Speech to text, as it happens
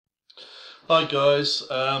Hi guys,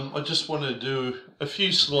 I just want to do a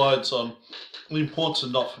few slides on the importance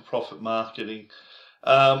of not-for-profit marketing.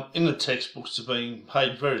 In the textbooks have been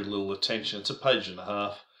paid very little attention. It's a page and a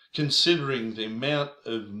half. Considering the amount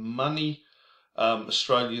of money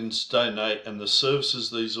Australians donate and the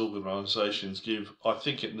services these organisations give, I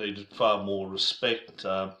think it needed far more respect.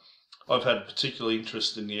 I've had a particular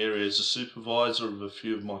interest in the area as a supervisor of a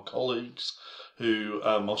few of my colleagues who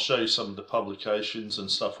I'll show you some of the publications and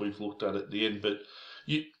stuff we've looked at the end. But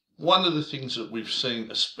one of the things that we've seen,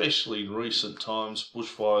 especially in recent times,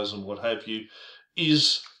 bushfires and what have you,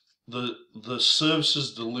 is the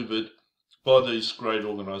services delivered by these great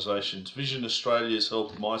organisations. Vision Australia has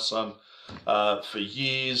helped my son for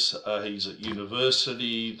years. He's at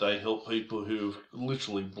university. They help people who are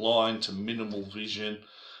literally blind to minimal vision,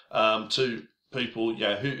 to people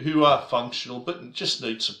who are functional but just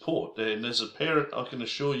need support. And as a parent, I can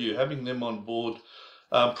assure you, having them on board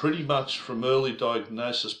pretty much from early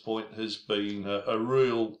diagnosis point has been a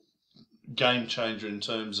real game changer in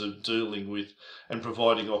terms of dealing with and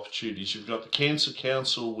providing opportunities. You've got the Cancer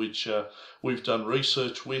Council, which we've done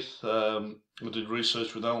research with. We did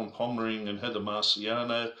research with Alan Pommering and Heather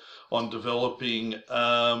Marciano on developing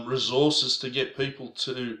resources to get people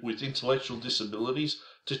with intellectual disabilities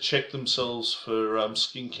to check themselves for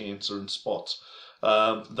skin cancer and spots.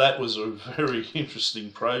 That was a very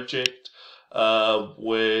interesting project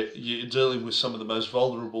where you're dealing with some of the most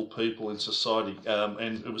vulnerable people in society,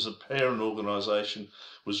 and it was a parent organisation,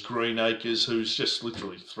 was Green Acres, who's just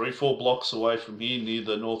literally 3-4 blocks away from here near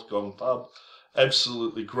the North Gong pub.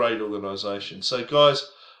 Absolutely great organisation. So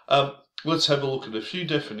guys, let's have a look at a few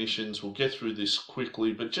definitions. We'll get through this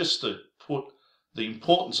quickly, but just to put the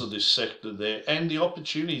importance of this sector there and the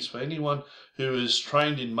opportunities for anyone who is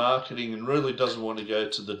trained in marketing and really doesn't want to go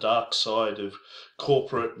to the dark side of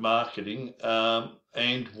corporate marketing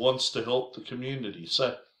and wants to help the community.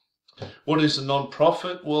 So what is a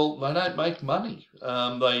non-profit? Well, they don't make money.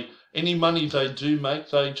 Any money they do make,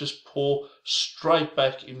 they just pour straight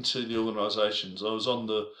back into the organisations. I was on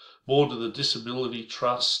the board of the Disability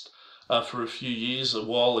Trust for a few years a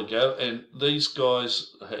while ago, and these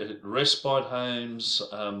guys had respite homes.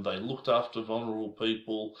 They looked after vulnerable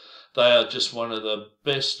people. They are just one of the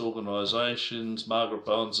best organisations. Margaret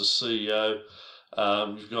Bowen's the CEO.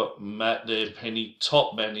 You've got Matt there, Penny,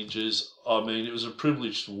 top managers. I mean, it was a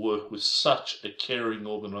privilege to work with such a caring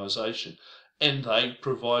organisation, and they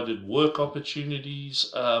provided work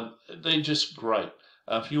opportunities. They're just great.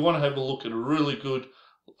 If you want to have a look at a really good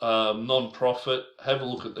non-profit, have a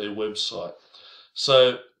look at their website.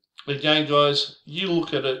 So again guys, you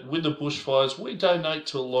look at it with the bushfires, we donate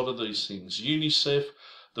to a lot of these things. UNICEF,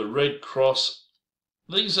 the Red Cross,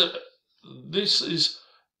 this is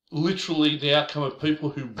literally the outcome of people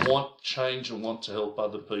who want change and want to help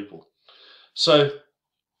other people. So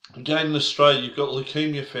again, in Australia, you've got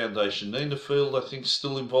Leukemia Foundation. Nina Field, I think,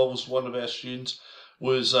 still involved as one of our students,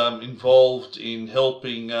 was involved in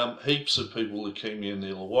helping heaps of people with leukemia in the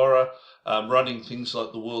Illawarra, running things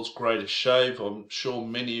like the world's greatest shave. I'm sure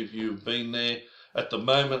many of you have been there. At the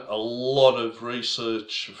moment, a lot of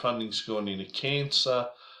research funding's gone into cancer.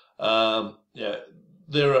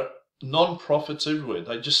 There are non-profits everywhere.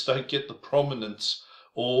 They just don't get the prominence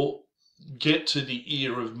or get to the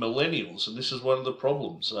ear of millennials, and this is one of the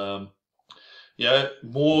problems. More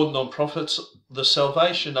non-profits. The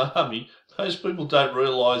Salvation Army, most people don't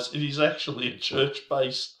realise it is actually a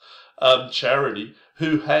church-based charity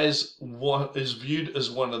who is viewed as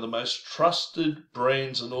one of the most trusted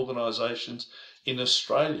brands and organisations in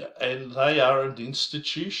Australia, and they are an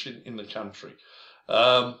institution in the country.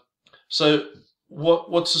 So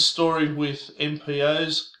what's the story with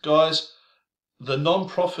NPOs, guys? The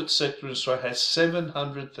non-profit sector in Australia has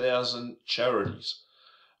 700,000 charities,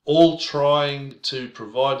 all trying to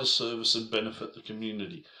provide a service and benefit the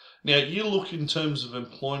community. Now, you look in terms of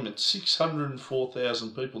employment,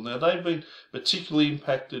 604,000 people. Now, they've been particularly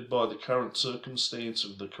impacted by the current circumstance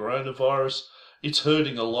of the coronavirus. It's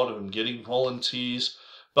hurting a lot of them getting volunteers.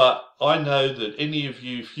 But I know that any of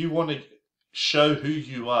you, if you want to show who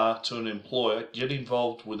you are to an employer, get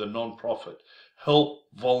involved with a non-profit. Help,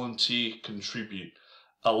 volunteer, contribute.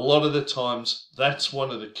 A lot of the times, that's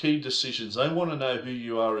one of the key decisions. They want to know who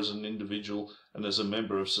you are as an individual and as a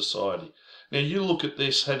member of society. Now, you look at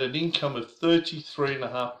this, had an income of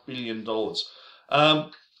 $33.5 billion.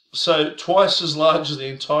 So twice as large as the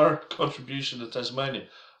entire contribution to Tasmania.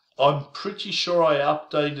 I'm pretty sure I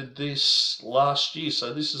updated this last year,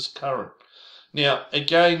 so this is current. Now,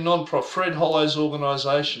 again, non-profit, Fred Hollow's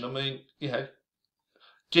organisation, I mean,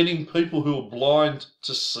 getting people who are blind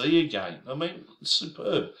to see again. I mean, it's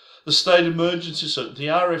superb. The state emergency, so the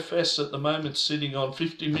RFS at the moment sitting on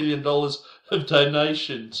 $50 million of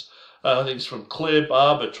donations. I think it's from Claire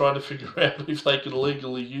Barber trying to figure out if they can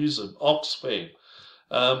legally use them. Oxfam.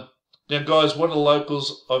 Now, guys, one of the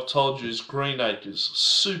locals I've told you is Green Acres.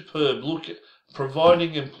 Superb. Look at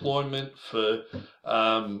providing employment for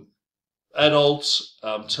adults,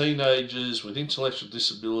 teenagers with intellectual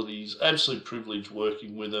disabilities. Absolute privilege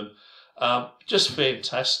working with them. Just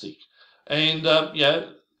fantastic. And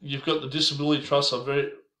you've got the Disability Trust I've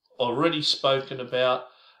already spoken about.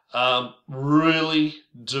 Really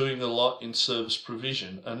doing a lot in service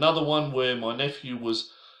provision. Another one where my nephew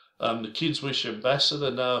was the Kids Wish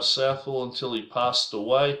Ambassador, Noah Southall, until he passed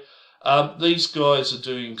away. These guys are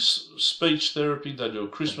doing speech therapy. They do a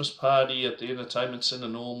Christmas party at the entertainment centre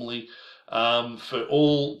normally for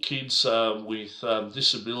all kids with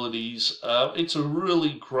disabilities. It's a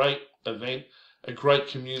really great event, a great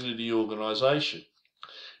community organisation.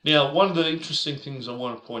 Now, one of the interesting things I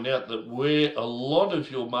want to point out that where a lot of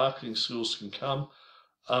your marketing skills can come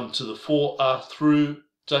to the fore are through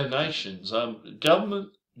donations. Government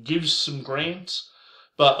gives some grants,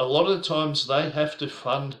 but a lot of the times they have to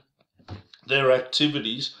fund their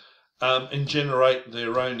activities and generate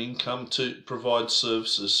their own income to provide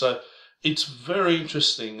services. So it's very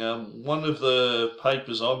interesting. One of the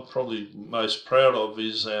papers I'm probably most proud of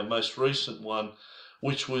is our most recent one,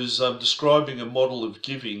 which was describing a model of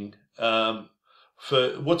giving for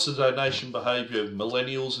what's the donation behaviour of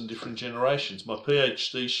millennials and different generations. My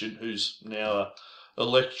PhD student, who's now a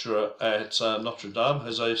lecturer at Notre Dame,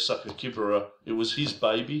 Jose Sakakibara, it was his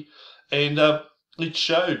baby, and it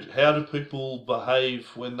showed how do people behave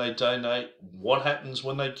when they donate, what happens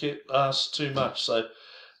when they get asked too much. So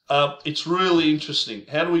it's really interesting.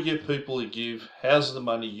 How do we get people to give? How's the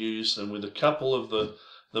money used? And with a couple of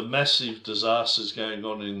the massive disasters going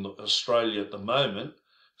on in Australia at the moment,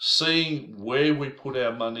 seeing where we put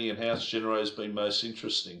our money and how it's generated has been most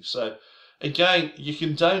interesting. So again, you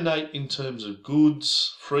can donate in terms of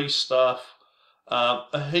goods, free stuff,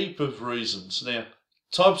 a heap of reasons. Now,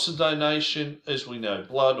 types of donation, as we know,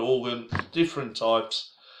 blood, organ, different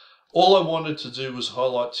types. All I wanted to do was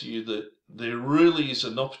highlight to you that there really is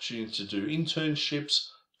an opportunity to do internships,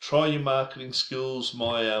 try your marketing skills.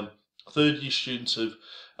 My third year students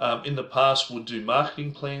have, in the past, would do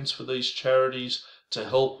marketing plans for these charities to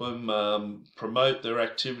help them promote their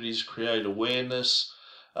activities, create awareness.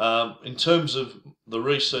 In terms of the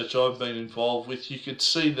research I've been involved with, you could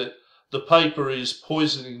see that the paper is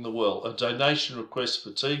Poisoning the Well, a donation request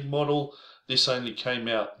fatigue model. This only came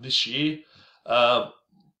out this year.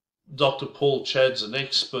 Dr. Paul Chadd's an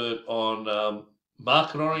expert on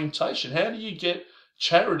market orientation. How do you get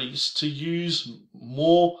charities to use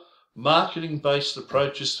more marketing-based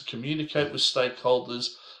approaches to communicate with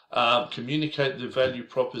stakeholders, communicate their value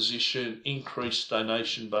proposition, increase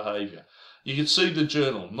donation behaviour? You can see the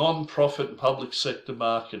journal, Non-Profit and Public Sector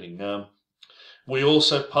Marketing. We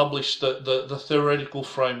also published the theoretical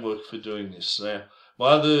framework for doing this. Now,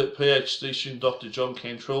 my other PhD student, Dr. John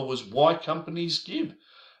Cantrell, was Why Companies Give.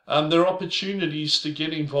 There are opportunities to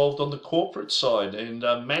get involved on the corporate side and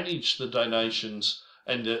manage the donations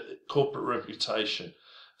and the corporate reputation.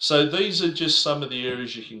 So these are just some of the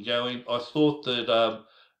areas you can go in. I thought that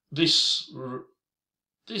this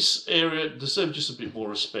area deserved just a bit more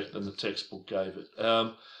respect than the textbook gave it.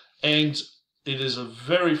 And it is a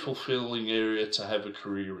very fulfilling area to have a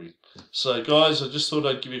career in. So guys, I just thought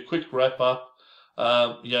I'd give you a quick wrap up.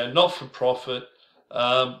 Not for profit,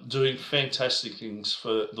 doing fantastic things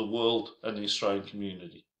for the world and the Australian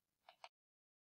community.